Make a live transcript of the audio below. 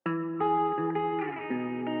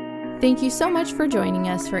Thank you so much for joining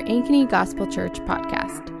us for Ankeny Gospel Church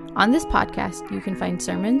podcast. On this podcast, you can find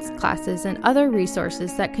sermons, classes, and other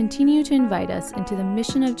resources that continue to invite us into the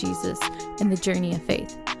mission of Jesus and the journey of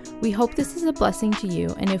faith. We hope this is a blessing to you,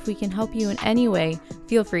 and if we can help you in any way,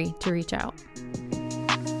 feel free to reach out.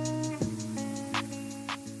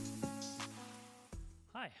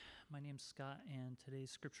 Hi, my name's Scott, and today's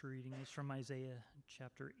scripture reading is from Isaiah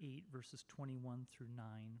chapter 8, verses 21 through 9,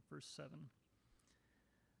 verse 7.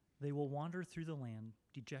 They will wander through the land,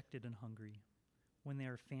 dejected and hungry. When they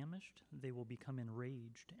are famished, they will become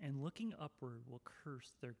enraged, and looking upward will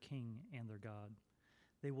curse their king and their God.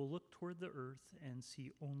 They will look toward the earth and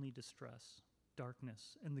see only distress,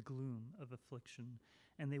 darkness, and the gloom of affliction,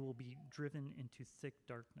 and they will be driven into thick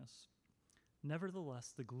darkness.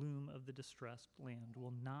 Nevertheless, the gloom of the distressed land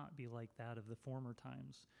will not be like that of the former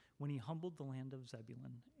times, when he humbled the land of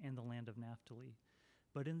Zebulun and the land of Naphtali.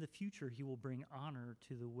 But in the future he will bring honor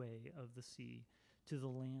to the way of the sea, to the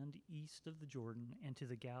land east of the Jordan, and to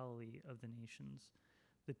the Galilee of the nations.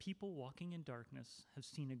 The people walking in darkness have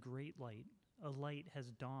seen a great light. A light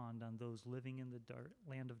has dawned on those living in the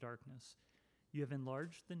land of darkness. You have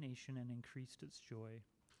enlarged the nation and increased its joy.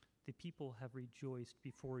 The people have rejoiced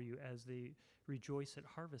before you as they rejoice at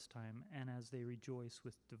harvest time, and as they rejoice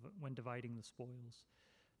when dividing the spoils.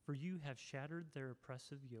 For you have shattered their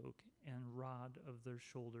oppressive yoke and rod of their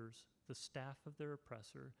shoulders, the staff of their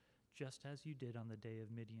oppressor, just as you did on the day of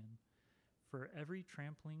Midian. For every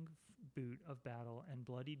trampling boot of battle and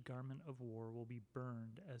bloodied garment of war will be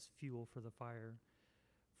burned as fuel for the fire.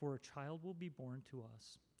 For a child will be born to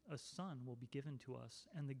us, a son will be given to us,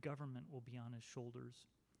 and the government will be on his shoulders.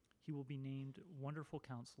 He will be named Wonderful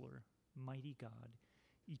Counselor, Mighty God,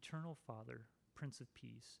 Eternal Father, Prince of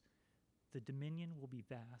Peace. The dominion will be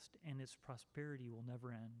vast, and its prosperity will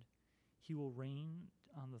never end. He will reign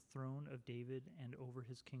on the throne of David and over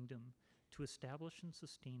his kingdom, to establish and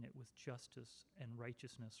sustain it with justice and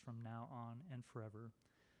righteousness from now on and forever.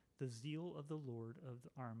 The zeal of the Lord of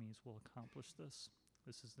the armies will accomplish this.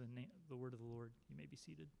 This is the word of the Lord. You may be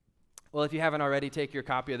seated. Well, if you haven't already, take your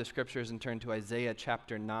copy of the scriptures and turn to Isaiah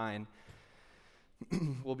chapter 9.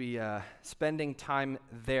 We'll be spending time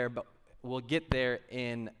there, but we'll get there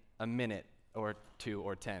in a minute or two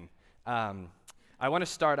or 10. I want to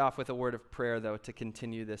start off with a word of prayer, though, to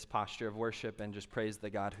continue this posture of worship and just praise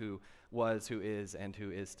the God who was, who is, and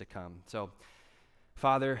who is to come. So,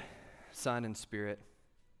 Father, Son, and Spirit,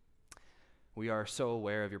 we are so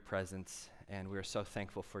aware of your presence, and we are so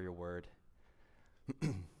thankful for your word.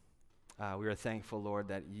 We are thankful, Lord,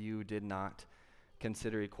 that you did not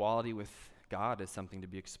consider equality with God as something to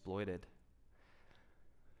be exploited.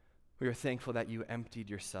 We are thankful that you emptied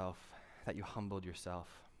yourself, that you humbled yourself.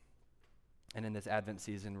 And in this Advent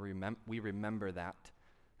season, we remember that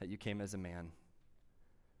you came as a man,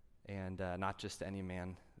 and not just any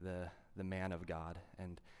man, the man of God.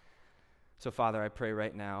 And so, Father, I pray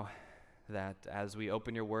right now that as we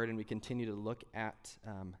open your word and we continue to look at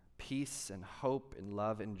peace and hope and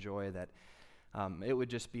love and joy, that it would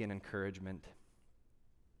just be an encouragement.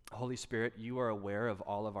 Holy Spirit, you are aware of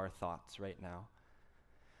all of our thoughts right now.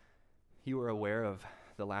 You are aware of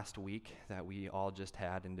the last week that we all just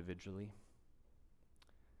had individually.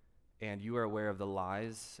 And you are aware of the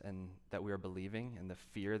lies and that we are believing and the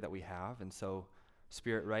fear that we have. And so,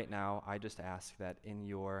 Spirit, right now, I just ask that in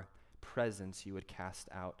your presence you would cast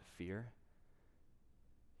out fear.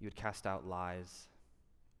 You would cast out lies.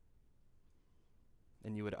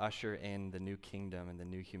 And you would usher in the new kingdom and the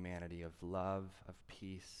new humanity of love, of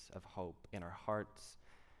peace, of hope in our hearts,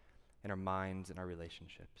 in our minds, in our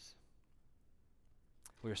relationships.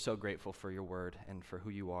 We are so grateful for your word and for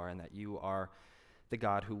who you are, and that you are the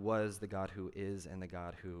God who was, the God who is, and the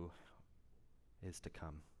God who is to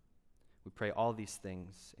come. We pray all these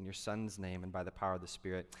things in your Son's name and by the power of the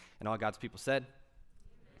Spirit. And all God's people said,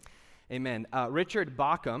 Amen. Richard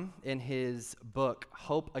Bauckham, in his book,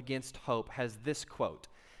 Hope Against Hope, has this quote.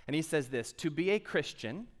 And he says this: to be a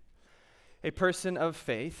Christian, a person of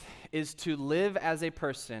faith, is to live as a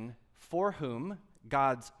person for whom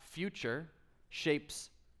God's future shapes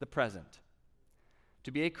the present.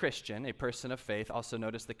 To be a Christian, a person of faith, also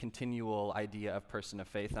notice the continual idea of person of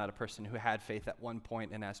faith, not a person who had faith at one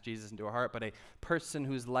point and asked Jesus into her heart, but a person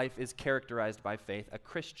whose life is characterized by faith. A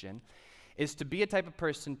Christian is to be a type of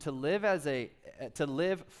person to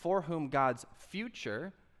live for whom God's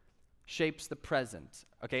future shapes the present.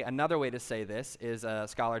 Okay, another way to say this is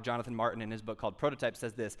scholar Jonathan Martin in his book called Prototype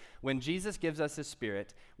says this: when Jesus gives us his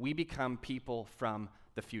Spirit, we become people from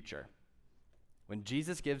the future. When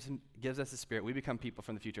Jesus gives us his Spirit, we become people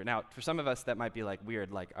from the future. Now, for some of us, that might be like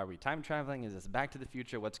weird, like, are we time traveling? Is this Back to the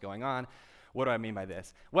Future? What's going on? What do I mean by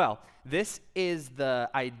this? Well, this is the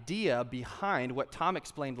idea behind what Tom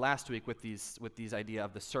explained last week with these idea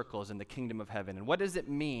of the circles in the kingdom of heaven. And what does it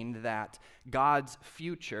mean that God's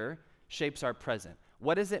future shapes our present?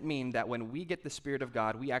 What does it mean that when we get the Spirit of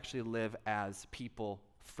God, we actually live as people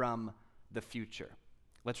from the future?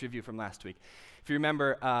 Let's review from last week. If you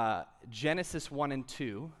remember Genesis 1 and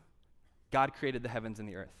 2, God created the heavens and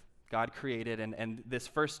the earth. God created, and this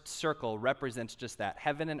first circle represents just that,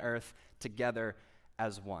 heaven and earth together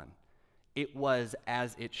as one. It was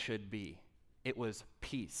as it should be. It was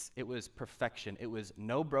peace. It was perfection. It was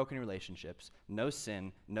no broken relationships, no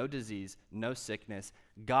sin, no disease, no sickness.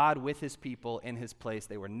 God with his people in his place.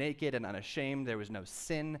 They were naked and unashamed. There was no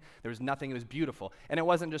sin. There was nothing. It was beautiful. And it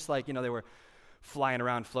wasn't just like, they were flying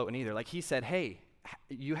around floating either. Like he said, hey,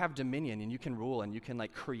 you have dominion and you can rule and you can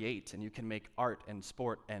create and you can make art and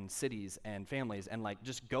sport and cities and families and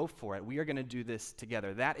just go for it. We are going to do this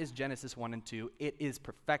together. That is Genesis 1 and 2. It is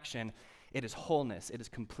perfection. It is wholeness. It is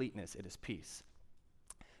completeness. It is peace.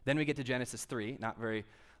 Then we get to Genesis 3, not very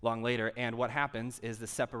long later, and what happens is the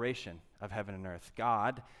separation of heaven and earth.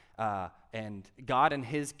 God and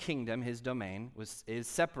his kingdom, his domain, is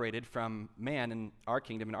separated from man and our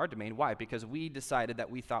kingdom and our domain. Why? Because we decided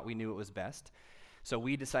that we thought we knew it was best. So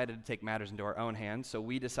we decided to take matters into our own hands. So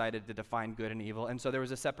we decided to define good and evil. And so there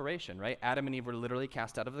was a separation, right? Adam and Eve were literally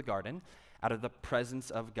cast out of the garden, out of the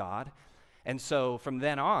presence of God. And so from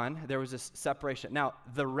then on, there was this separation. Now,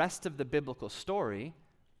 the rest of the biblical story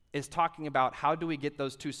is talking about how do we get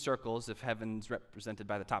those two circles, if heaven's represented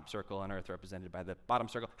by the top circle and earth represented by the bottom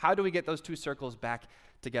circle, how do we get those two circles back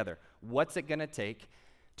together? What's it going to take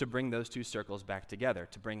to bring those two circles back together,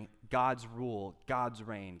 to bring God's rule, God's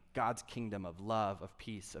reign, God's kingdom of love, of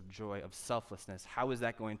peace, of joy, of selflessness? How is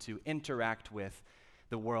that going to interact with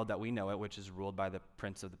the world that we know it, which is ruled by the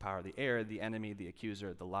prince of the power of the air, the enemy, the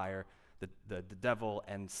accuser, the liar, the devil,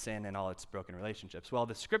 and sin and all its broken relationships? Well,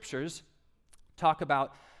 the scriptures talk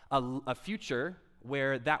about a future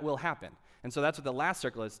where that will happen. And so that's what the last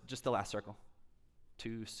circle is, just the last circle.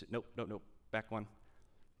 Nope, back one.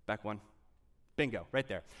 Bingo, right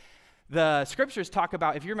there. The scriptures talk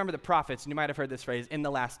about, if you remember the prophets, and you might have heard this phrase, in the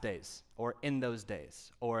last days, or in those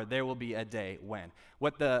days, or there will be a day when.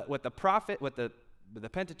 What the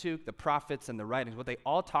Pentateuch, the prophets, and the writings, what they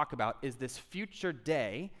all talk about is this future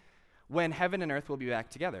day when heaven and earth will be back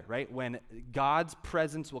together, right? When God's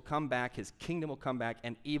presence will come back, his kingdom will come back,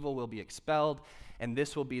 and evil will be expelled, and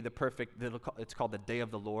this will be the perfect, it's called the day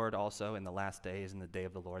of the Lord also, in the last days, in the day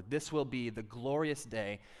of the Lord. This will be the glorious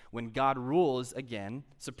day when God rules again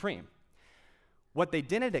supreme. What they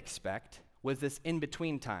didn't expect was this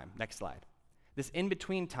in-between time. Next slide. This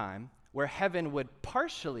in-between time where heaven would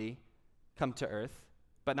partially come to earth,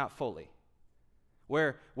 but not fully.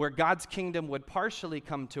 Where God's kingdom would partially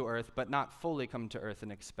come to earth, but not fully come to earth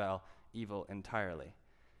and expel evil entirely.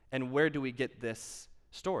 And where do we get this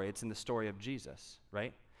story? It's in the story of Jesus,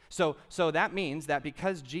 right? So that means that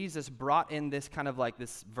because Jesus brought in this kind of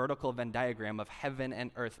this vertical Venn diagram of heaven and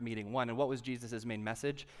earth meeting one, and what was Jesus' main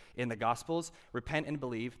message in the Gospels? Repent and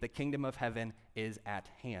believe, the kingdom of heaven is at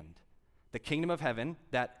hand. The kingdom of heaven,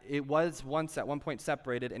 that it was once at one point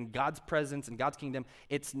separated, and God's presence and God's kingdom,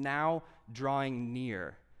 it's now drawing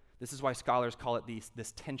near. This is why scholars call it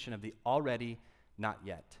this tension of the already, not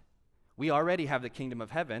yet. We already have the kingdom of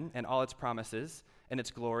heaven and all its promises and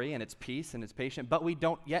its glory and its peace and its patience, but we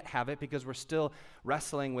don't yet have it because we're still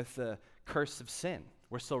wrestling with the curse of sin.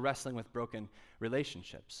 We're still wrestling with broken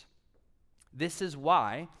relationships. This is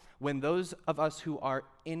why when those of us who are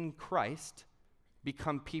in Christ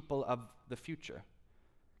become people of the future.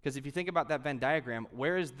 Because if you think about that Venn diagram,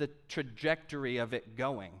 where is the trajectory of it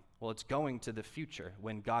going? Well, it's going to the future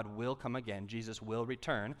when God will come again, Jesus will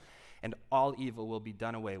return, and all evil will be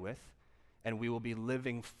done away with, and we will be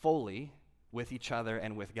living fully with each other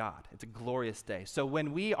and with God. It's a glorious day. So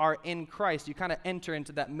when we are in Christ, you kind of enter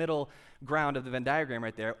into that middle ground of the Venn diagram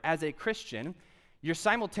right there. As a Christian, you're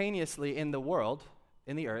simultaneously in the world,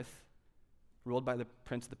 in the earth, ruled by the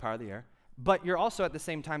prince of the power of the air, but you're also at the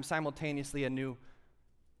same time simultaneously a new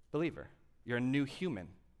believer. You're a new human.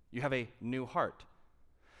 You have a new heart.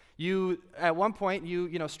 You, at one point,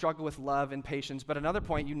 you struggle with love and patience, but at another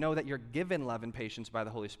point, you know that you're given love and patience by the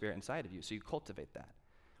Holy Spirit inside of you, so you cultivate that.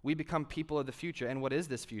 We become people of the future, and what is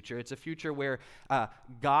this future? It's a future where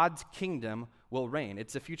God's kingdom will reign.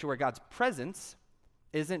 It's a future where God's presence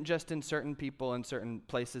isn't just in certain people and certain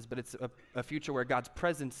places, but it's a future where God's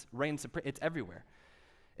presence reigns supreme. It's everywhere.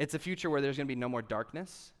 It's a future where there's going to be no more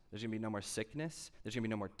darkness. There's going to be no more sickness. There's going to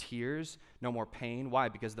be no more tears, no more pain. Why?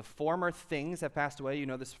 Because the former things have passed away. You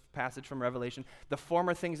know this passage from Revelation. The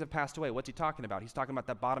former things have passed away. What's he talking about? He's talking about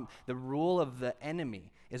that bottom. The rule of the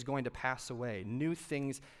enemy is going to pass away. New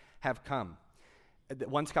things have come.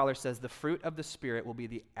 One scholar says the fruit of the Spirit will be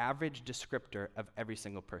the average descriptor of every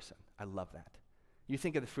single person. I love that. You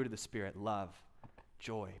think of the fruit of the Spirit, love,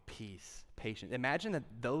 joy, peace, patience. Imagine that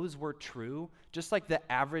those were true, just like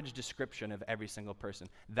the average description of every single person.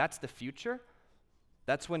 That's the future.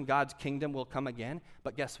 That's when God's kingdom will come again.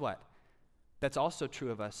 But guess what? That's also true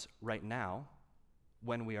of us right now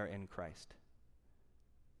when we are in Christ.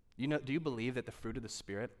 Do you believe that the fruit of the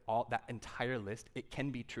Spirit, all that entire list, it can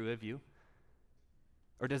be true of you?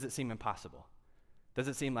 Or does it seem impossible? Does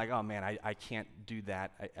it seem like, oh man, I can't do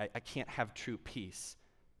that. I can't have true peace.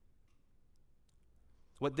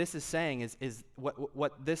 What this is saying is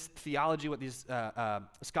what this theology, what these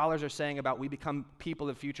scholars are saying about we become people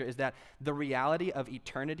of the future is that the reality of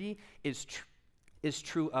eternity is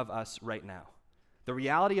true of us right now. The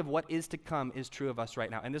reality of what is to come is true of us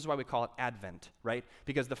right now. And this is why we call it Advent, right?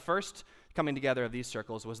 Because the first coming together of these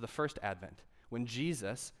circles was the first Advent, when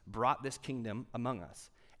Jesus brought this kingdom among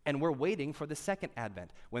us. And we're waiting for the second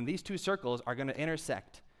Advent, when these two circles are going to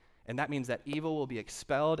intersect. And that means that evil will be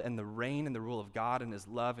expelled and the reign and the rule of God and his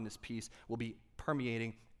love and his peace will be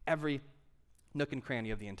permeating every nook and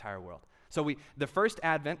cranny of the entire world. So the first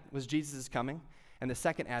Advent was Jesus' coming, and the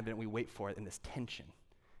second Advent we wait for it in this tension.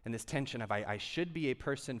 In this tension of I should be a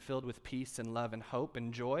person filled with peace and love and hope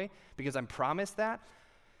and joy because I'm promised that,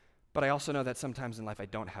 but I also know that sometimes in life I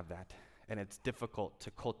don't have that, and it's difficult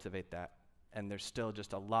to cultivate that, and there's still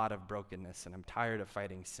just a lot of brokenness, and I'm tired of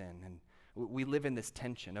fighting sin, and we live in this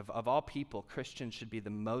tension. Of all people, Christians should be the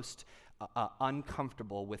most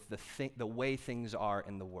uncomfortable with the way things are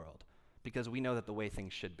in the world because we know that the way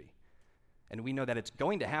things should be. And we know that it's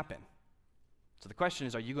going to happen. So the question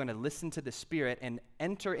is, are you going to listen to the Spirit and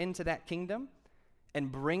enter into that kingdom and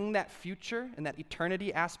bring that future and that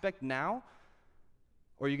eternity aspect now?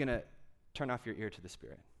 Or are you going to turn off your ear to the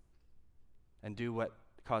Spirit and do what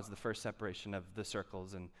caused the first separation of the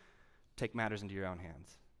circles and take matters into your own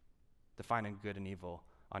hands? Defining good and evil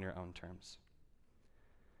on your own terms.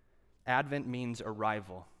 Advent means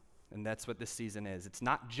arrival, and that's what this season is. It's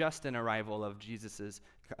not just an arrival of Jesus'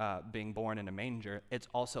 being born in a manger, it's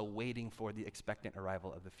also waiting for the expectant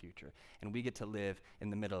arrival of the future. And we get to live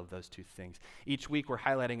in the middle of those two things. Each week we're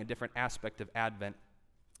highlighting a different aspect of Advent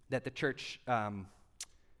that the church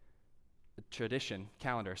tradition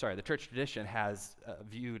has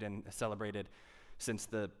viewed and celebrated since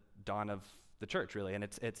the dawn of the church, really. And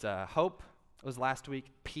it's hope was last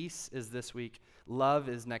week, peace is this week, love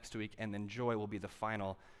is next week, and then joy will be the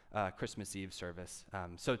final Christmas Eve service.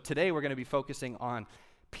 So today we're going to be focusing on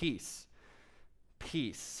peace,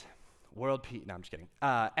 world peace. No, I'm just kidding.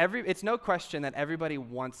 It's no question that everybody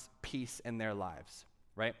wants peace in their lives,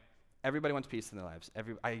 right? Everybody wants peace in their lives.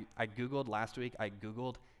 I Googled last week,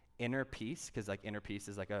 inner peace, because like inner peace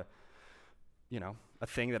is like a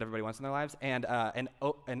thing that everybody wants in their lives. And an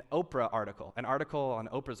Oprah article, an article on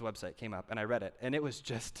Oprah's website came up, and I read it, and it was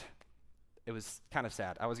kind of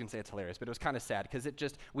sad. I was going to say it's hilarious, but it was kind of sad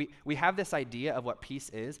because we have this idea of what peace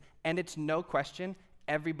is, and it's no question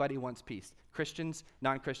everybody wants peace. Christians,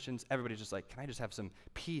 non-Christians, everybody's just like, can I just have some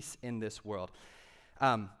peace in this world?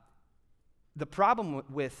 The problem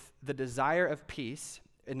with the desire of peace,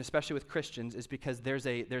 and especially with Christians, is because there's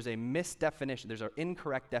a misdefinition, there's an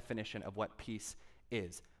incorrect definition of what peace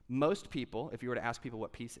is. Most people, if you were to ask people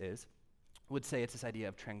what peace is, would say it's this idea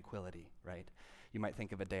of tranquility, right? You might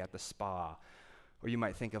think of a day at the spa, or you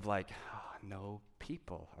might think of like, no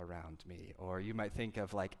people around me, or you might think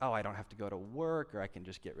of like, I don't have to go to work, or I can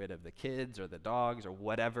just get rid of the kids or the dogs or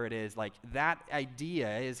whatever it is. Like that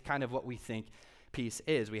idea is kind of what we think peace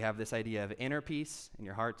is. We have this idea of inner peace in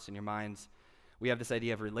your hearts and your minds. We have this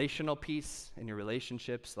idea of relational peace in your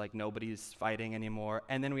relationships, like nobody's fighting anymore.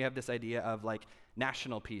 And then we have this idea of like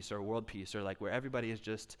national peace or world peace, or like where everybody is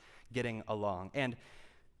just getting along. And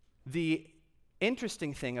the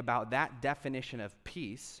interesting thing about that definition of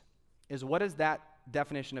peace is, what does that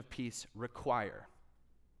definition of peace require?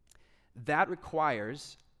 That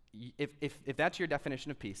requires, if that's your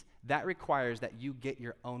definition of peace, that requires that you get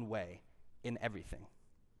your own way in everything,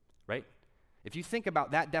 right? If you think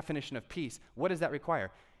about that definition of peace, what does that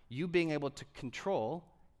require? You being able to control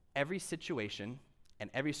every situation and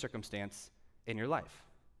every circumstance in your life.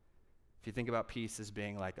 If you think about peace as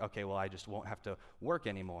being like, okay, well, I just won't have to work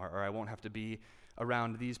anymore, or I won't have to be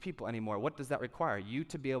around these people anymore. What does that require? You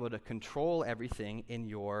to be able to control everything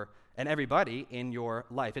and everybody in your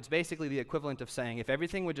life. It's basically the equivalent of saying, if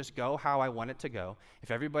everything would just go how I want it to go,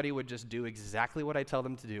 if everybody would just do exactly what I tell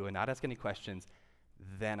them to do and not ask any questions,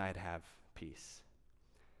 then I'd have peace.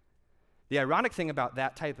 The ironic thing about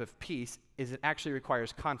that type of peace is it actually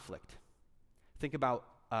requires conflict. Think about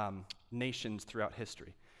nations throughout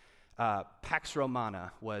history. Pax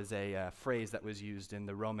Romana was a phrase that was used in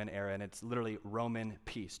the Roman era, and it's literally Roman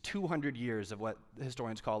peace. 200 years of what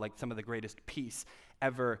historians call like some of the greatest peace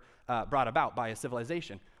ever brought about by a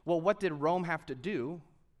civilization. Well, what did Rome have to do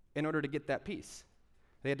in order to get that peace?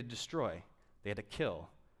 They had to destroy. They had to kill.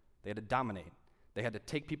 They had to dominate. They had to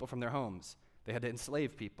take people from their homes. They had to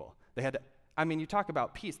enslave people. They had to, you talk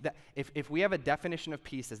about peace. That if we have a definition of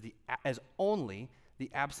peace as only the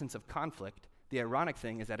absence of conflict, the ironic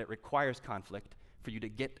thing is that it requires conflict for you to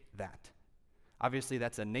get that. Obviously,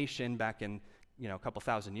 that's a nation back in, a couple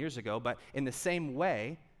thousand years ago, but in the same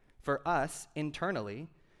way, for us internally,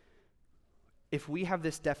 if we have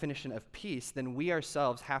this definition of peace, then we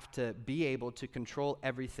ourselves have to be able to control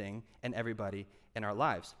everything and everybody in our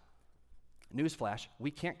lives. Newsflash,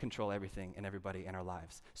 we can't control everything and everybody in our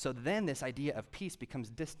lives. So then this idea of peace becomes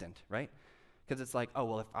distant, right? Because it's like, oh,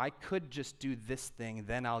 well, if I could just do this thing,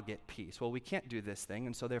 then I'll get peace. Well, we can't do this thing,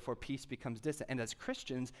 and so therefore peace becomes distant. And as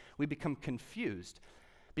Christians, we become confused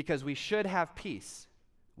because we should have peace.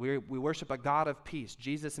 We worship a God of peace.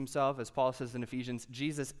 Jesus himself, as Paul says in Ephesians,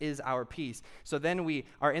 Jesus is our peace. So then we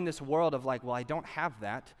are in this world of like, well, I don't have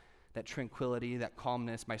that tranquility, that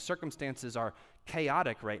calmness. My circumstances are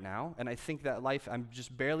chaotic right now, and I think that life, I'm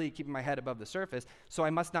just barely keeping my head above the surface, so I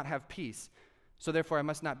must not have peace. So therefore, I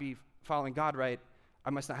must not be following God right. I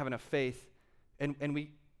must not have enough faith. And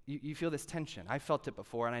you feel this tension. I felt it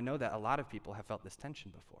before, and I know that a lot of people have felt this tension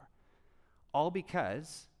before. All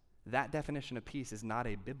because that definition of peace is not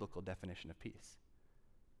a biblical definition of peace.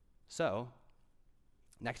 So,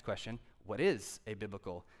 next question, what is a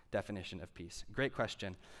biblical definition of peace? Great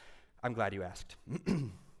question. I'm glad you asked.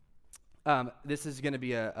 This is going to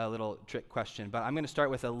be a little trick question, but I'm going to start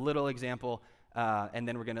with a little example, and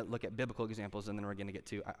then we're going to look at biblical examples, and then we're going to get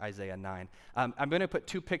to Isaiah 9. I'm going to put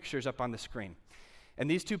two pictures up on the screen. And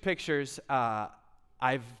these two pictures,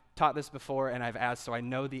 I've taught this before, and I've asked, so I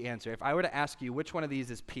know the answer. If I were to ask you which one of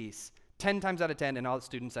these is peace, 10 times out of 10, and all the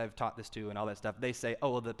students I've taught this to and all that stuff, they say,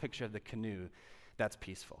 oh, well, the picture of the canoe, that's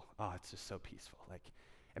peaceful. Oh, it's just so peaceful. Like,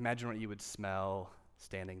 imagine what you would smell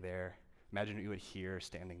standing there. Imagine what you would hear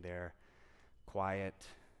standing there. Quiet,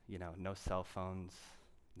 no cell phones,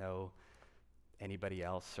 no anybody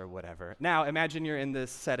else or whatever. Now, imagine you're in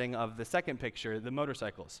this setting of the second picture, the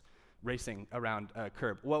motorcycles racing around a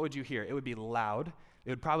curb. What would you hear? It would be loud. It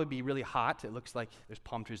would probably be really hot. It looks like there's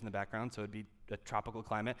palm trees in the background, so it would be a tropical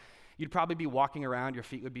climate. You'd probably be walking around. Your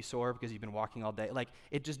feet would be sore because you've been walking all day. Like,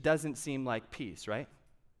 it just doesn't seem like peace, right?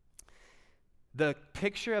 The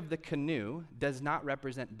picture of the canoe does not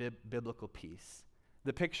represent biblical peace.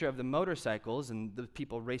 The picture of the motorcycles and the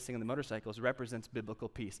people racing on the motorcycles represents biblical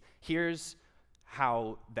peace. Here's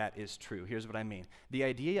how that is true. Here's what I mean. The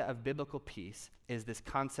idea of biblical peace is this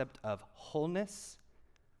concept of wholeness,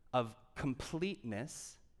 of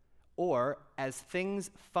completeness, or as things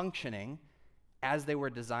functioning as they were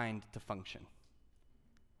designed to function.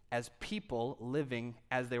 As people living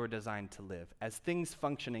as they were designed to live. As things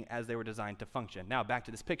functioning as they were designed to function. Now, back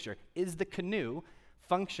to this picture. Is the canoe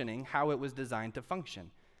functioning how it was designed to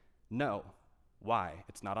function? No. Why?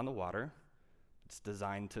 It's not on the water. It's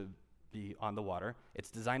designed to be on the water.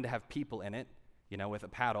 It's designed to have people in it, with a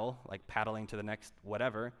paddle, like paddling to the next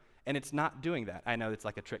whatever, and it's not doing that. I know it's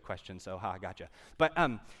like a trick question, so gotcha. But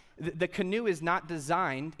the canoe is not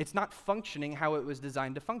designed, it's not functioning how it was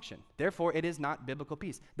designed to function. Therefore, it is not biblical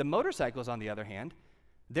peace. The motorcycles, on the other hand,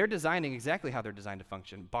 they're designing exactly how they're designed to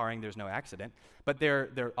function, barring there's no accident. But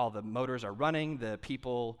they're all the motors are running, the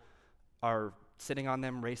people are sitting on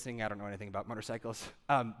them, racing. I don't know anything about motorcycles.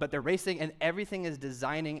 But they're racing, and everything is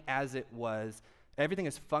designing as it was. Everything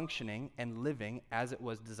is functioning and living as it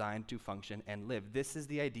was designed to function and live. This is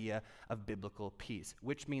the idea of biblical peace,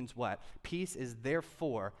 which means what? Peace is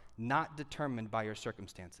therefore not determined by your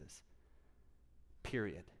circumstances.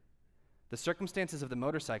 Period. The circumstances of the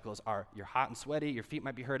motorcycles are you're hot and sweaty, your feet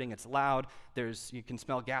might be hurting, it's loud, you can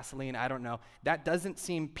smell gasoline, I don't know. That doesn't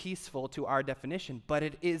seem peaceful to our definition, but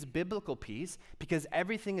it is biblical peace because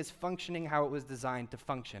everything is functioning how it was designed to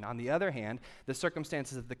function. On the other hand, the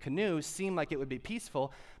circumstances of the canoe seem like it would be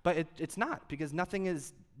peaceful, but it's not because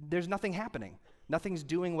there's nothing happening. Nothing's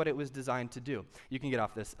doing what it was designed to do. You can get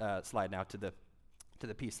off this slide now to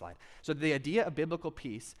the peace slide. So the idea of biblical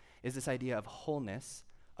peace is this idea of wholeness,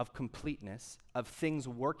 of completeness, of things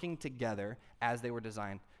working together as they were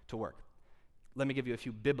designed to work. Let me give you a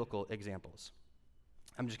few biblical examples.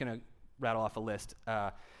 I'm just going to rattle off a list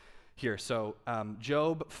here. So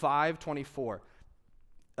Job 5:24.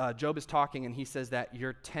 Job is talking, and he says that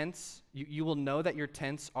your tents, you will know that your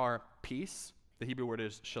tents are peace. The Hebrew word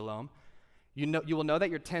is shalom. You will know that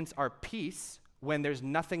your tents are peace when there's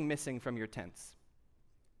nothing missing from your tents.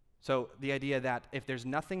 So the idea that if there's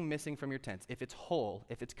nothing missing from your tents, if it's whole,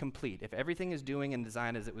 if it's complete, if everything is doing and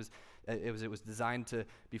designed as it was designed to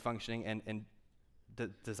be functioning and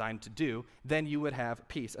designed to do, then you would have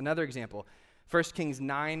peace. Another example, 1 Kings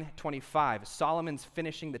 9:25. Solomon's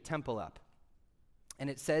finishing the temple up. And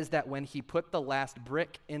it says that when he put the last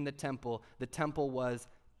brick in the temple was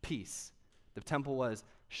peace. The temple was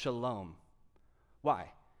shalom.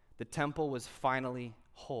 Why? The temple was finally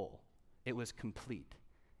whole. It was complete.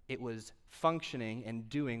 It was functioning and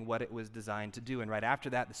doing what it was designed to do. And right after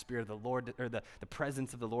that, the Spirit of the Lord, or the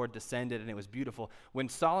presence of the Lord descended, and it was beautiful. When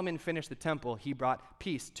Solomon finished the temple, he brought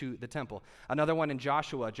peace to the temple. Another one in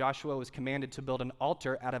Joshua. Joshua was commanded to build an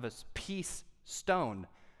altar out of a peace stone,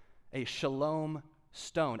 a shalom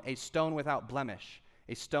stone, a stone without blemish,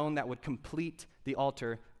 a stone that would complete the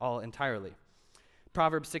altar all entirely.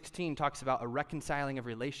 Proverbs 16 talks about a reconciling of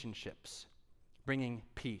relationships, bringing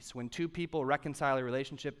peace. When two people reconcile a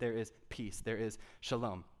relationship, there is peace, there is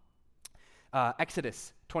shalom.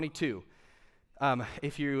 Exodus 22.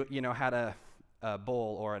 If you had a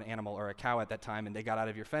bull or an animal or a cow at that time, and they got out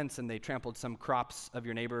of your fence and they trampled some crops of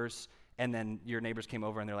your neighbors, and then your neighbors came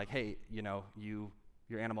over and they're like, hey, your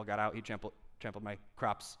animal got out, he trampled my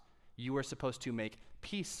crops. You were supposed to make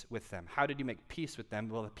peace with them. How did you make peace with them?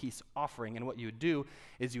 Well, a peace offering. And what you would do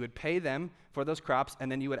is you would pay them for those crops,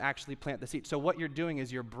 and then you would actually plant the seed. So what you're doing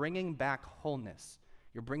is you're bringing back wholeness.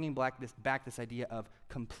 You're bringing back this idea of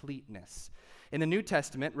completeness. In the New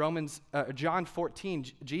Testament, John 14,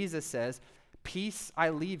 Jesus says, peace I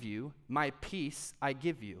leave you, my peace I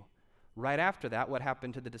give you. Right after that, what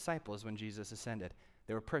happened to the disciples when Jesus ascended?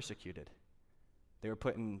 They were persecuted. They were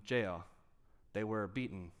put in jail. They were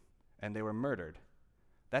beaten, and they were murdered.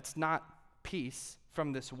 That's not peace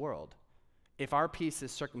from this world. If our peace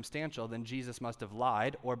is circumstantial, then Jesus must have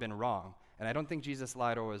lied or been wrong. And I don't think Jesus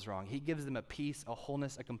lied or was wrong. He gives them a peace, a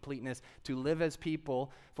wholeness, a completeness to live as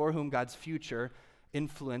people for whom God's future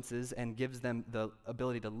influences and gives them the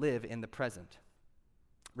ability to live in the present.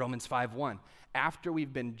 Romans 5:1. After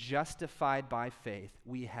we've been justified by faith,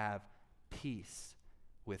 we have peace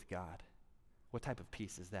with God. What type of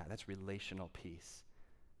peace is that? That's relational peace.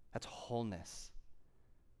 That's wholeness.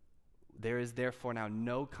 There is therefore now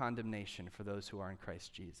no condemnation for those who are in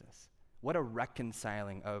Christ Jesus. What a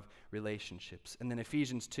reconciling of relationships. And then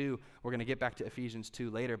Ephesians 2, we're going to get back to Ephesians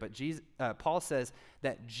 2 later, but Paul says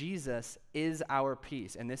that Jesus is our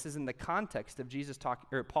peace. And this is in the context of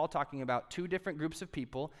Paul talking about two different groups of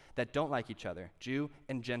people that don't like each other, Jew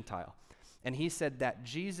and Gentile. And he said that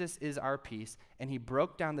Jesus is our peace, and he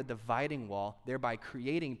broke down the dividing wall, thereby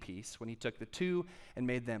creating peace when he took the two and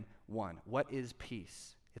made them one. What is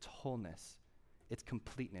peace? It's wholeness. It's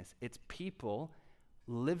completeness. It's people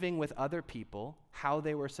living with other people how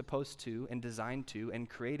they were supposed to and designed to and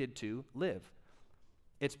created to live.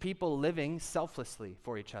 It's people living selflessly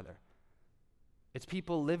for each other. It's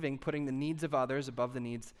people living putting the needs of others above the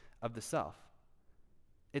needs of the self.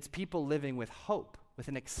 It's people living with hope, with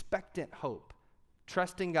an expectant hope,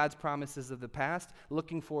 trusting God's promises of the past,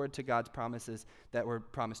 looking forward to God's promises that were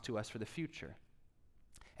promised to us for the future.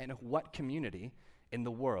 And what community in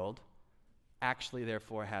the world actually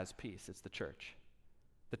therefore has peace? It's the church.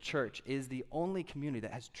 The church is the only community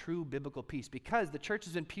that has true biblical peace, because the church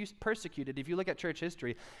has been persecuted. If you look at church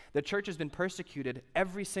history, the church has been persecuted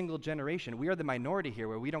every single generation. We are the minority here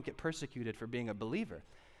where we don't get persecuted for being a believer.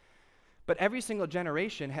 But every single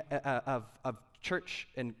generation of church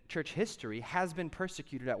and church history has been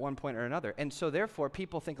persecuted at one point or another. And so therefore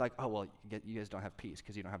people think like, oh, well, you guys don't have peace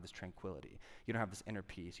because you don't have this tranquility. You don't have this inner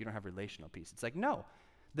peace. You don't have relational peace. It's like, no.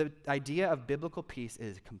 The idea of biblical peace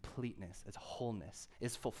is completeness, is wholeness,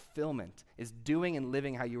 is fulfillment, is doing and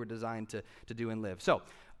living how you were designed to do and live. So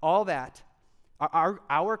all that,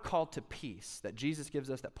 our call to peace that Jesus gives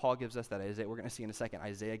us, that Paul gives us, that Isaiah, we're going to see in a second,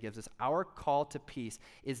 Isaiah gives us, our call to peace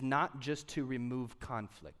is not just to remove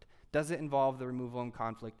conflict. Does it involve the removal of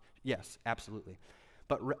conflict? Yes, absolutely.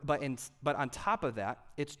 But on top of that,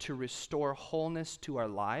 it's to restore wholeness to our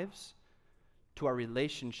lives, to our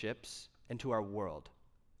relationships, and to our world.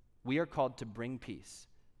 We are called to bring peace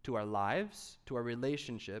to our lives, to our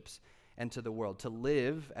relationships, and to the world, to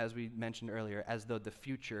live, as we mentioned earlier, as though the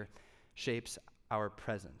future shapes our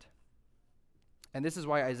present. And this is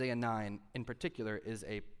why Isaiah 9 in particular is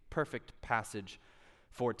a perfect passage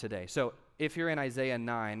for today. So if you're in Isaiah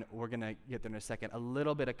 9, we're going to get there in a second, a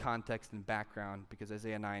little bit of context and background, because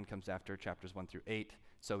Isaiah 9 comes after chapters 1 through 8,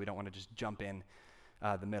 so we don't want to just jump in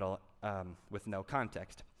the middle with no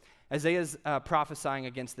context. Isaiah's prophesying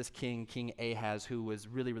against this king, King Ahaz, who was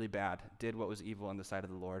really, really bad, did what was evil in the sight of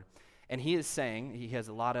the Lord. And he is saying, he has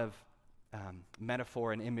a lot of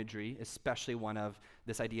metaphor and imagery, especially one of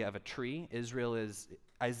this idea of a tree.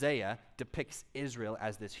 Isaiah depicts Israel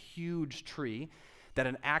as this huge tree that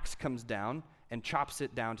an axe comes down and chops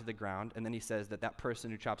it down to the ground, and then he says that that person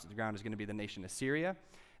who chops it to the ground is going to be the nation Assyria.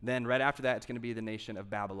 Then right after that, it's going to be the nation of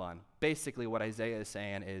Babylon. Basically, what Isaiah is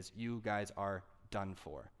saying is, you guys are done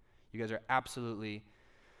for. You guys are absolutely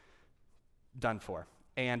done for.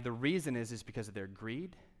 And the reason is because of their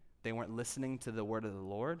greed. They weren't listening to the word of the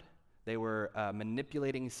Lord. They were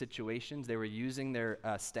manipulating situations. They were using their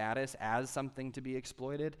status as something to be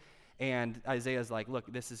exploited. And Isaiah's like,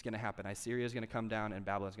 look, this is going to happen. Assyria is going to come down and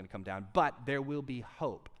Babylon is going to come down. But there will be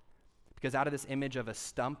hope. Because out of this image of a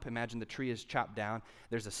stump, imagine the tree is chopped down.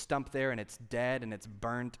 There's a stump there and it's dead and it's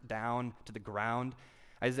burnt down to the ground.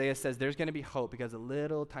 Isaiah says there's going to be hope because a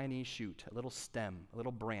little tiny shoot, a little stem, a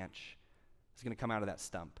little branch is going to come out of that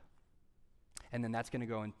stump. And then that's going to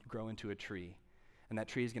go and grow into a tree. And that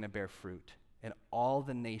tree is going to bear fruit. And all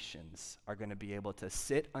the nations are going to be able to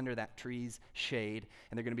sit under that tree's shade,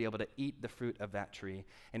 and they're going to be able to eat the fruit of that tree.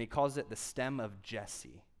 And he calls it the stem of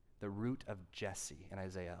Jesse, the root of Jesse in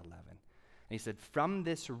Isaiah 11. And he said, from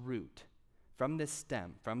this root, from this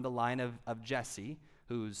stem, from the line of Jesse,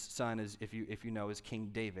 whose son is, if you know, is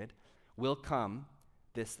King David, will come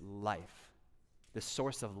this life, this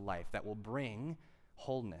source of life that will bring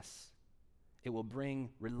wholeness. It will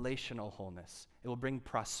bring relational wholeness. It will bring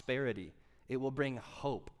prosperity. It will bring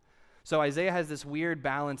hope. So Isaiah has this weird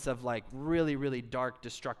balance of like really, really dark,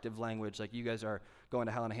 destructive language, like you guys are going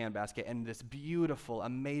to hell in a handbasket, and this beautiful,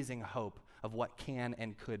 amazing hope of what can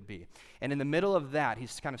and could be. And in the middle of that,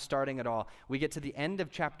 he's kind of starting it all. We get to the end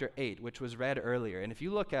of chapter 8, which was read earlier. And if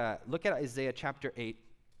you look at Isaiah chapter 8,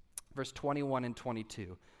 verse 21 and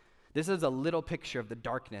 22, this is a little picture of the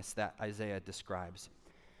darkness that Isaiah describes.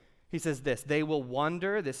 He says this, they will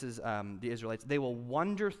wander, this is the Israelites, they will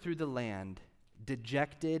wander through the land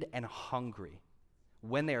dejected and hungry.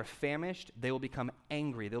 When they are famished, they will become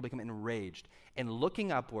angry, they will become enraged. And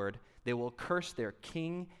looking upward, they will curse their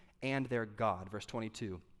king and their God. Verse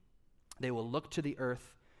 22, they will look to the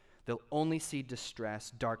earth, they'll only see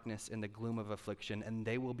distress, darkness, and the gloom of affliction, and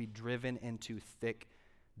they will be driven into thick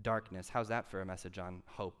darkness. How's that for a message on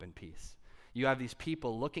hope and peace? You have these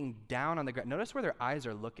people looking down on the ground. Notice where their eyes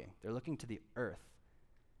are looking. They're looking to the earth,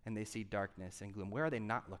 and they see darkness and gloom. Where are they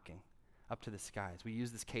not looking? Up to the skies. We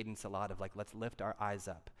use this cadence a lot of like, let's lift our eyes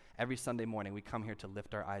up. Every Sunday morning, we come here to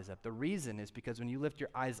lift our eyes up. The reason is because when you lift your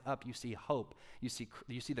eyes up, you see hope. You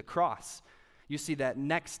see the cross. You see that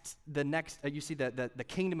you see the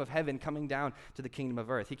kingdom of heaven coming down to the kingdom of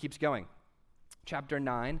earth. He keeps going. Chapter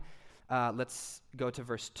 9, let's go to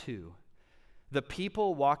verse 2. The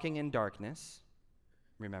people walking in darkness,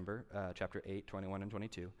 remember, chapter 8, 21 and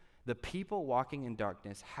 22, the people walking in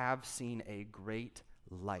darkness have seen a great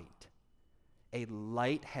light. A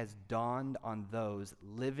light has dawned on those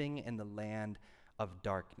living in the land of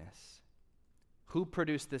darkness. Who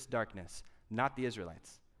produced this darkness? Not the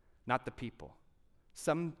Israelites, not the people.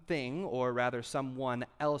 Something, or rather someone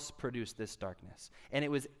else produced this darkness. And it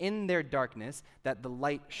was in their darkness that the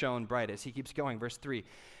light shone brightest. He keeps going, verse 3.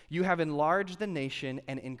 You have enlarged the nation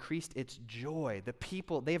and increased its joy. The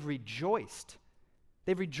people, they have rejoiced.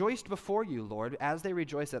 They've rejoiced before you, Lord, as they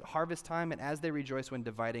rejoice at harvest time and as they rejoice when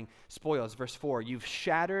dividing spoils. Verse 4, you've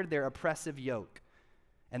shattered their oppressive yoke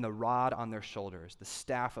and the rod on their shoulders, the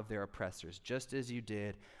staff of their oppressors, just as you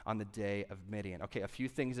did on the day of Midian. Okay, a few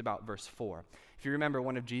things about verse 4. If you remember,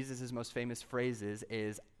 one of Jesus' most famous phrases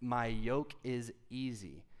is, my yoke is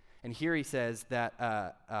easy. And here he says that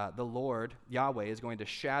the Lord, Yahweh, is going to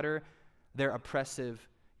shatter their oppressive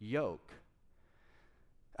yoke.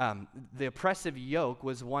 The oppressive yoke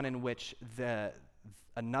was one in which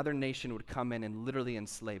another nation would come in and literally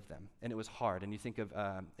enslave them. And it was hard. And you think of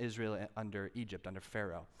Israel under Egypt, under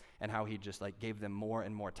Pharaoh, and how he just like gave them more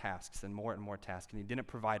and more tasks and more tasks. And he didn't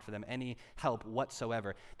provide for them any help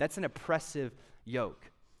whatsoever. That's an oppressive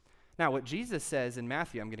yoke. Now, what Jesus says in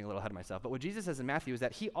Matthew, I'm getting a little ahead of myself, but what Jesus says in Matthew is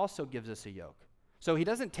that he also gives us a yoke. So he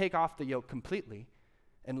doesn't take off the yoke completely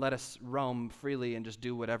and let us roam freely and just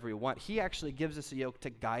do whatever we want. He actually gives us a yoke to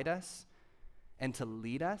guide us and to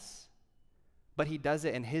lead us, but he does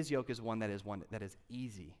it, and his yoke is one that is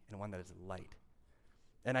easy and one that is light.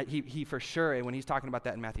 And he for sure, and when he's talking about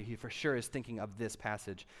that in Matthew, he for sure is thinking of this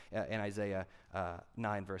passage in Isaiah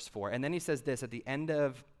 9, verse 4. And then he says this at the end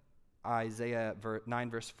of Isaiah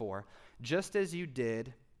 9, verse 4, just as you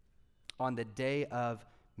did on the day of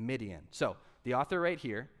Midian. So the author right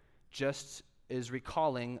here just is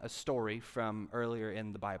recalling a story from earlier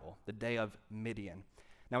in the Bible, the day of Midian.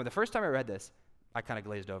 Now, the first time I read this, I kind of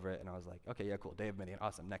glazed over it, and I was like, okay, yeah, cool, day of Midian,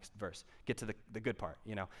 awesome, next verse. Get to the good part,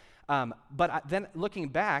 you know. But then looking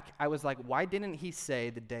back, I was like, why didn't he say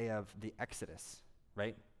the day of the Exodus,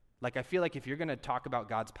 right? Like, I feel like if you're going to talk about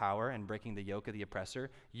God's power and breaking the yoke of the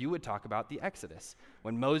oppressor, you would talk about the Exodus.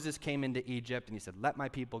 When Moses came into Egypt and he said, let my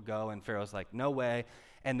people go, and Pharaoh's like, no way.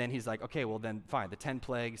 And then he's like, okay, well then fine, the 10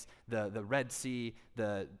 plagues, the Red Sea,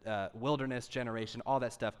 the wilderness generation, all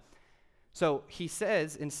that stuff. So he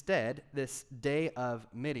says instead this day of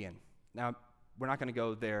Midian. Now, we're not going to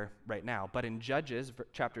go there right now, but in Judges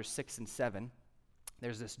chapters 6 and 7,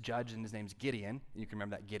 there's this judge, and his name's Gideon. You can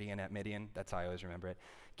remember that Gideon at Midian. That's how I always remember it.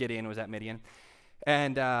 Gideon was at Midian.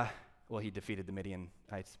 And, he defeated the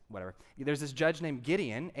Midianites, whatever. There's this judge named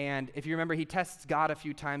Gideon, and if you remember, he tests God a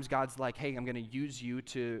few times. God's like, hey, I'm going to use you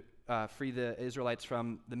to free the Israelites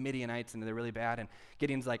from the Midianites, and they're really bad. And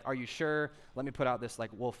Gideon's like, are you sure? Let me put out this like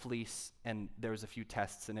wolf fleece. And there was a few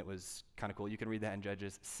tests, and it was kind of cool. You can read that in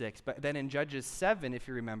Judges 6. But then in Judges 7, if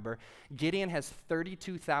you remember, Gideon has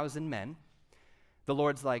 32,000 men. The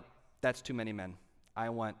Lord's like, that's too many men. I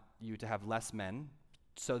want you to have less men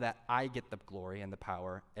so that I get the glory and the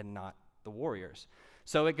power and not the warriors.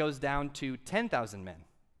 So it goes down to 10,000 men.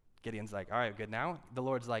 Gideon's like, all right, good now? The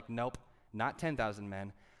Lord's like, nope, not 10,000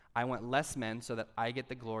 men. I want less men so that I get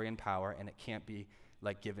the glory and power, and it can't be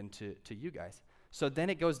like given to you guys. So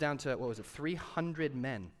then it goes down to, 300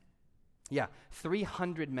 men. Yeah,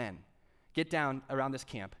 300 men get down around this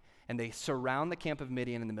camp, and they surround the camp of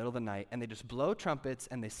Midian in the middle of the night, and they just blow trumpets,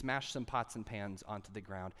 and they smash some pots and pans onto the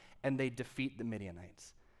ground, and they defeat the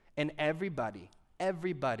Midianites. And everybody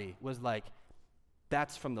was like,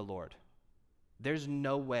 that's from the Lord. There's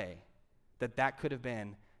no way that could have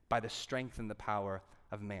been by the strength and the power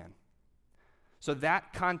of man. So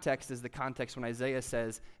that context is the context when Isaiah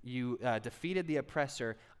says, you defeated the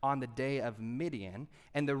oppressor on the day of Midian.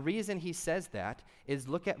 And the reason he says that is,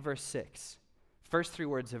 look at verse 6. First three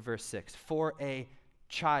words of verse 6. For a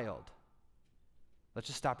child. Let's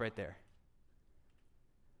just stop right there.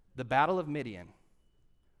 The battle of Midian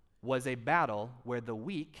was a battle where the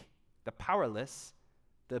weak, the powerless,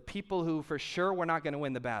 the people who for sure were not going to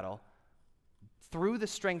win the battle, through the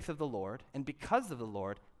strength of the Lord and because of the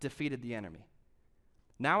Lord, defeated the enemy.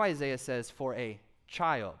 Now Isaiah says, for a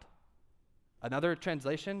child. Another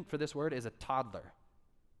translation for this word is a toddler.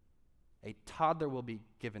 A toddler will be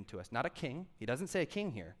given to us, not a king. He doesn't say a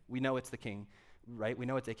king here. We know it's the king, right? We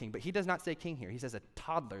know it's a king, but he does not say king here. He says a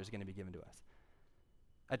toddler is going to be given to us.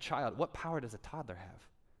 A child. What power does a toddler have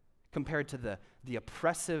compared to the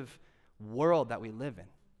oppressive world that we live in?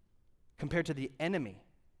 Compared to the enemy?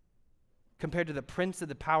 Compared to the prince of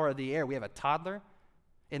the power of the air? We have a toddler.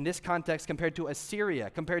 In this context, compared to Assyria,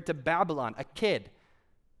 compared to Babylon, a kid,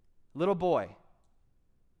 little boy.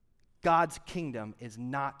 God's kingdom is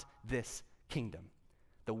not this kingdom.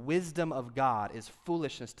 The wisdom of God is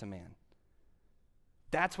foolishness to man.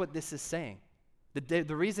 That's what this is saying. The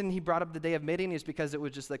reason he brought up the day of Midian is because it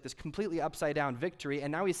was just like this completely upside down victory,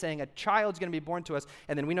 and now he's saying a child's going to be born to us,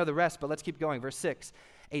 and then we know the rest, but let's keep going. Verse 6,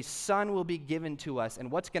 a son will be given to us,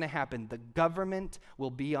 and what's going to happen? The government will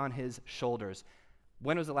be on his shoulders.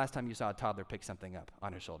 When was the last time you saw a toddler pick something up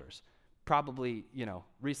on his shoulders? Probably,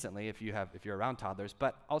 recently if you're around toddlers,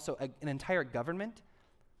 but also an entire government,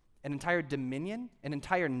 an entire dominion, an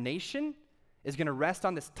entire nation is going to rest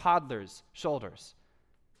on this toddler's shoulders.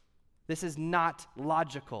 This is not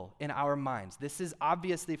logical in our minds. This is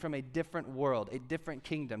obviously from a different world, a different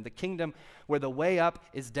kingdom, the kingdom where the way up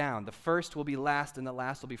is down. The first will be last and the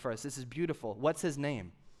last will be first. This is beautiful. What's his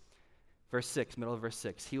name? Verse 6, middle of verse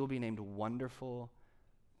 6. He will be named Wonderful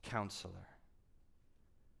Counselor.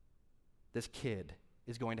 This kid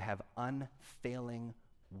is going to have unfailing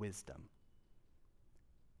wisdom.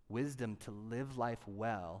 Wisdom to live life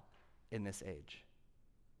well in this age.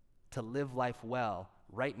 To live life well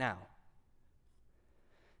right now.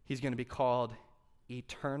 He's going to be called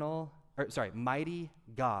Mighty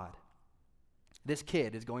God. This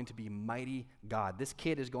kid is going to be Mighty God. This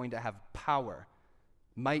kid is going to have power,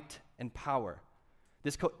 might and power.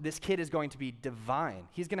 This kid is going to be divine.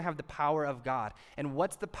 He's going to have the power of God. And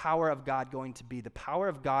what's the power of God going to be? The power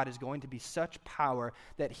of God is going to be such power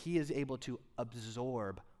that he is able to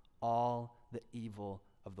absorb all the evil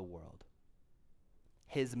of the world.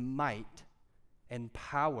 His might and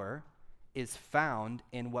power is found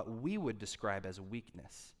in what we would describe as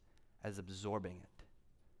weakness, as absorbing it,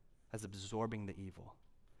 as absorbing the evil.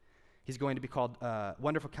 He's going to be called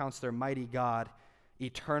Wonderful Counselor, Mighty God,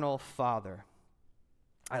 Eternal Father.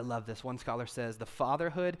 I love this. One scholar says, the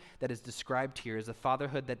fatherhood that is described here is a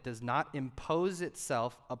fatherhood that does not impose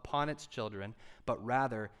itself upon its children, but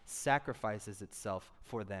rather sacrifices itself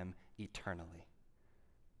for them eternally.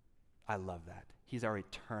 I love that. He's our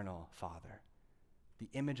eternal Father. The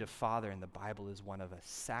image of Father in the Bible is one of a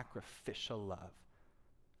sacrificial love,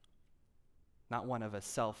 not one of a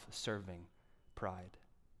self-serving pride.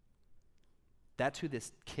 That's who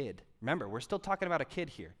this kid, remember, we're still talking about a kid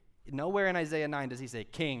here. Nowhere in Isaiah 9 does he say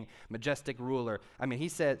king, majestic ruler. I mean, he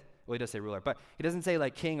said, well, he does say ruler, but he doesn't say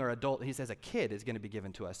like king or adult. He says a kid is going to be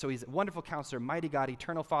given to us. So he's Wonderful Counselor, Mighty God,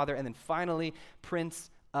 Eternal Father, and then finally,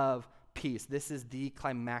 Prince of Peace. This is the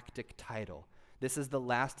climactic title. This is the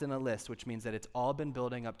last in a list, which means that it's all been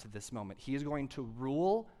building up to this moment. He is going to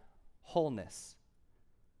rule wholeness.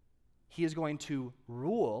 He is going to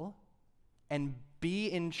rule and be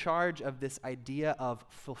in charge of this idea of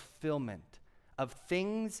fulfillment, of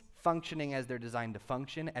things functioning as they're designed to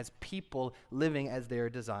function, as people living as they are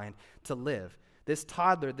designed to live. This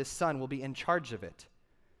toddler, this son, will be in charge of it,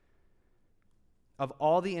 of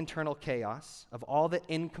all the internal chaos, of all the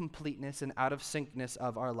incompleteness and out of syncness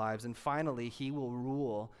of our lives. And finally, he will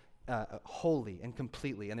rule wholly and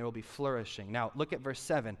completely, and there will be flourishing. Now, look at verse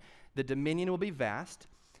 7. The dominion will be vast,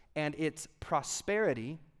 and its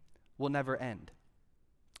prosperity will never end.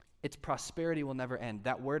 Its prosperity will never end.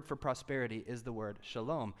 That word for prosperity is the word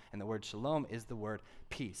shalom, and the word shalom is the word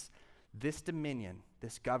peace. This dominion,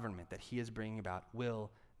 this government that he is bringing about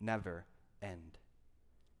will never end.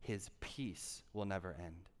 His peace will never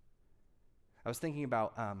end. I was thinking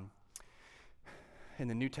about, in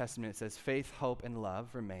the New Testament it says faith, hope, and love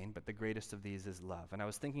remain, but the greatest of these is love. And I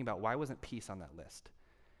was thinking about why wasn't peace on that list?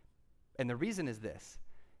 And the reason is this: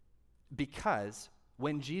 because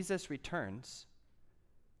when Jesus returns,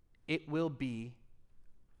 it will be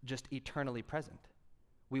just eternally present.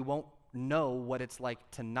 We won't know what it's like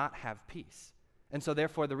to not have peace. And so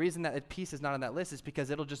therefore, the reason that peace is not on that list is because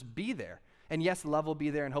it'll just be there. And yes, love will be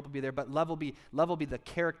there and hope will be there, but love will be the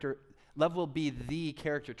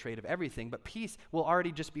character trait of everything, but peace will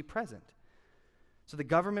already just be present. So the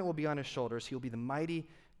government will be on his shoulders. He will be the mighty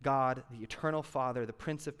God, the eternal Father, the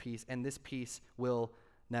Prince of Peace, and this peace will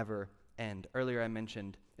never end. Earlier I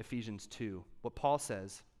mentioned Ephesians 2. What Paul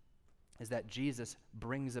says is that Jesus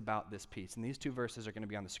brings about this peace. And these two verses are going to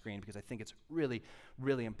be on the screen because I think it's really,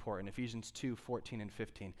 really important. Ephesians 2, 14 and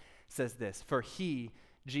 15 says this: for he,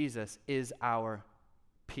 Jesus, is our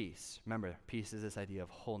peace. Remember, peace is this idea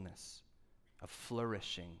of wholeness, of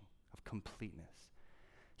flourishing, of completeness.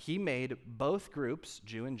 He made both groups,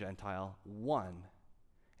 Jew and Gentile, one,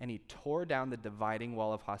 and he tore down the dividing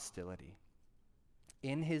wall of hostility.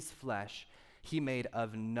 In his flesh, he made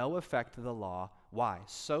of no effect the law. Why?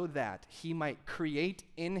 So that he might create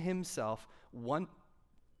in himself one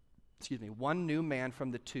new man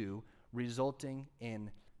from the two, resulting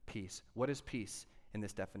in peace. What is peace in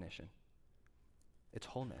this definition? It's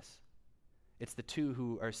wholeness. It's the two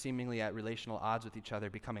who are seemingly at relational odds with each other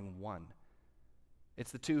becoming one.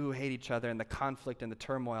 It's the two who hate each other and the conflict and the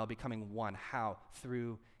turmoil becoming one. How?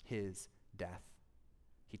 Through his death.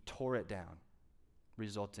 He tore it down,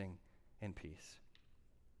 resulting in peace.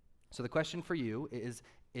 So the question for you is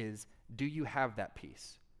do you have that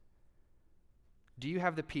peace? Do you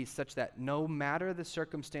have the peace such that no matter the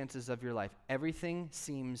circumstances of your life, everything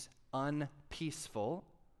seems unpeaceful?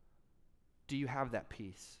 Do you have that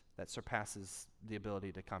peace that surpasses the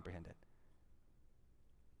ability to comprehend it?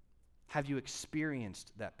 Have you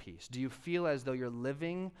experienced that peace? Do you feel as though you're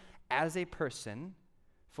living as a person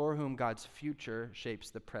for whom God's future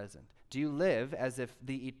shapes the present? Do you live as if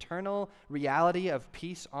the eternal reality of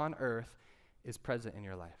peace on earth is present in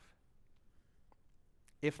your life?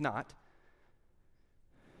 If not,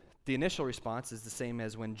 the initial response is the same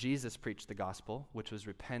as when Jesus preached the gospel, which was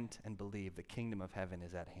repent and believe, the kingdom of heaven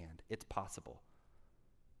is at hand. It's possible.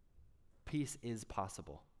 Peace is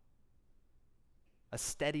possible. A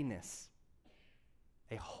steadiness,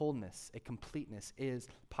 a wholeness, a completeness is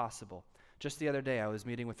possible. Just the other day, I was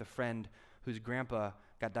meeting with a friend whose grandpa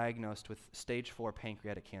got diagnosed with stage 4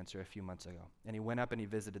 pancreatic cancer a few months ago. And he went up and he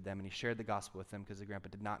visited them and he shared the gospel with them because the grandpa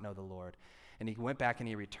did not know the Lord. And he went back and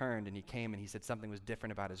he returned and he came and he said something was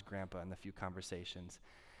different about his grandpa in the few conversations.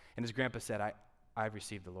 And his grandpa said, I've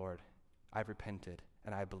received the Lord. I've repented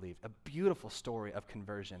and I believe. A beautiful story of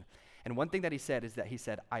conversion. And one thing that he said is that he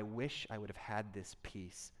said, I wish I would have had this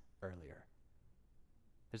peace earlier.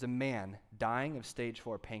 There's a man dying of stage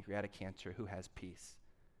 4 pancreatic cancer who has peace.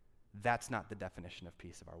 That's not the definition of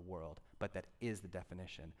peace of our world, but that is the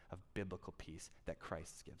definition of biblical peace that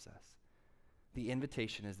Christ gives us. The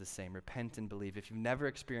invitation is the same. Repent and believe. If you've never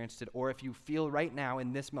experienced it, or if you feel right now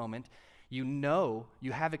in this moment, you know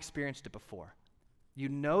you have experienced it before. You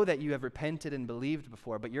know that you have repented and believed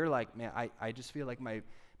before, but you're like, man, I just feel like my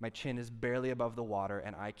chin is barely above the water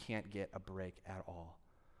and I can't get a break at all.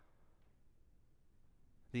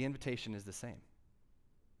 The invitation is the same.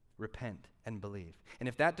 Repent and believe. And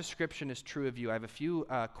if that description is true of you, I have a few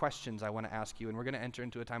questions I want to ask you, and we're going to enter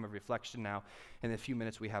into a time of reflection now in the few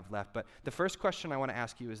minutes we have left. But the first question I want to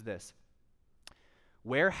ask you is this: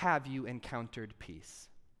 where have you encountered peace?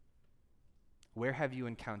 Where have you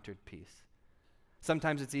encountered peace?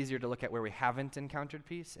 Sometimes it's easier to look at where we haven't encountered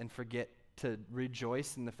peace and forget to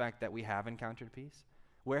rejoice in the fact that we have encountered peace.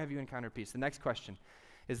 Where have you encountered peace? The next question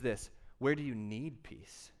is this: where do you need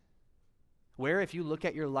peace? Where, if you look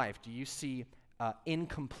at your life, do you see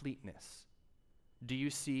incompleteness? Do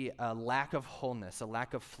you see a lack of wholeness, a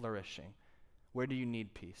lack of flourishing? Where do you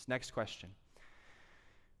need peace? Next question.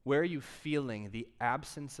 Where are you feeling the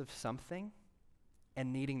absence of something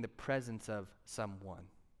and needing the presence of someone?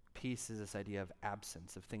 Peace is this idea of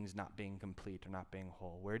absence, of things not being complete or not being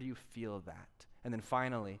whole. Where do you feel that? And then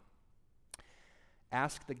finally,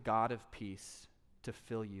 ask the God of peace to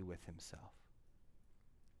fill you with himself.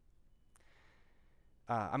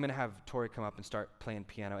 I'm going to have Tori come up and start playing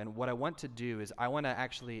piano. And what I want to do is I want to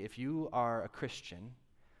actually, if you are a Christian,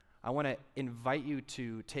 I want to invite you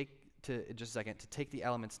to take the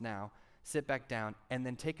elements now, sit back down, and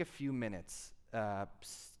then take a few minutes,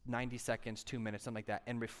 90 seconds, 2 minutes, something like that,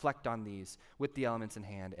 and reflect on these with the elements in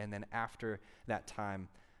hand. And then after that time,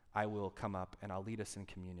 I will come up and I'll lead us in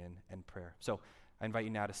communion and prayer. So I invite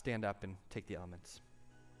you now to stand up and take the elements.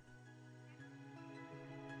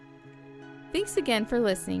 Thanks again for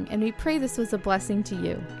listening, and we pray this was a blessing to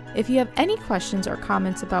you. If you have any questions or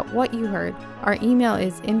comments about what you heard, our email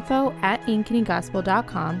is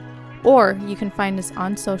info@ankenygospel.com, or you can find us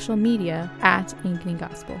on social media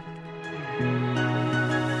 @AnkenyGospel.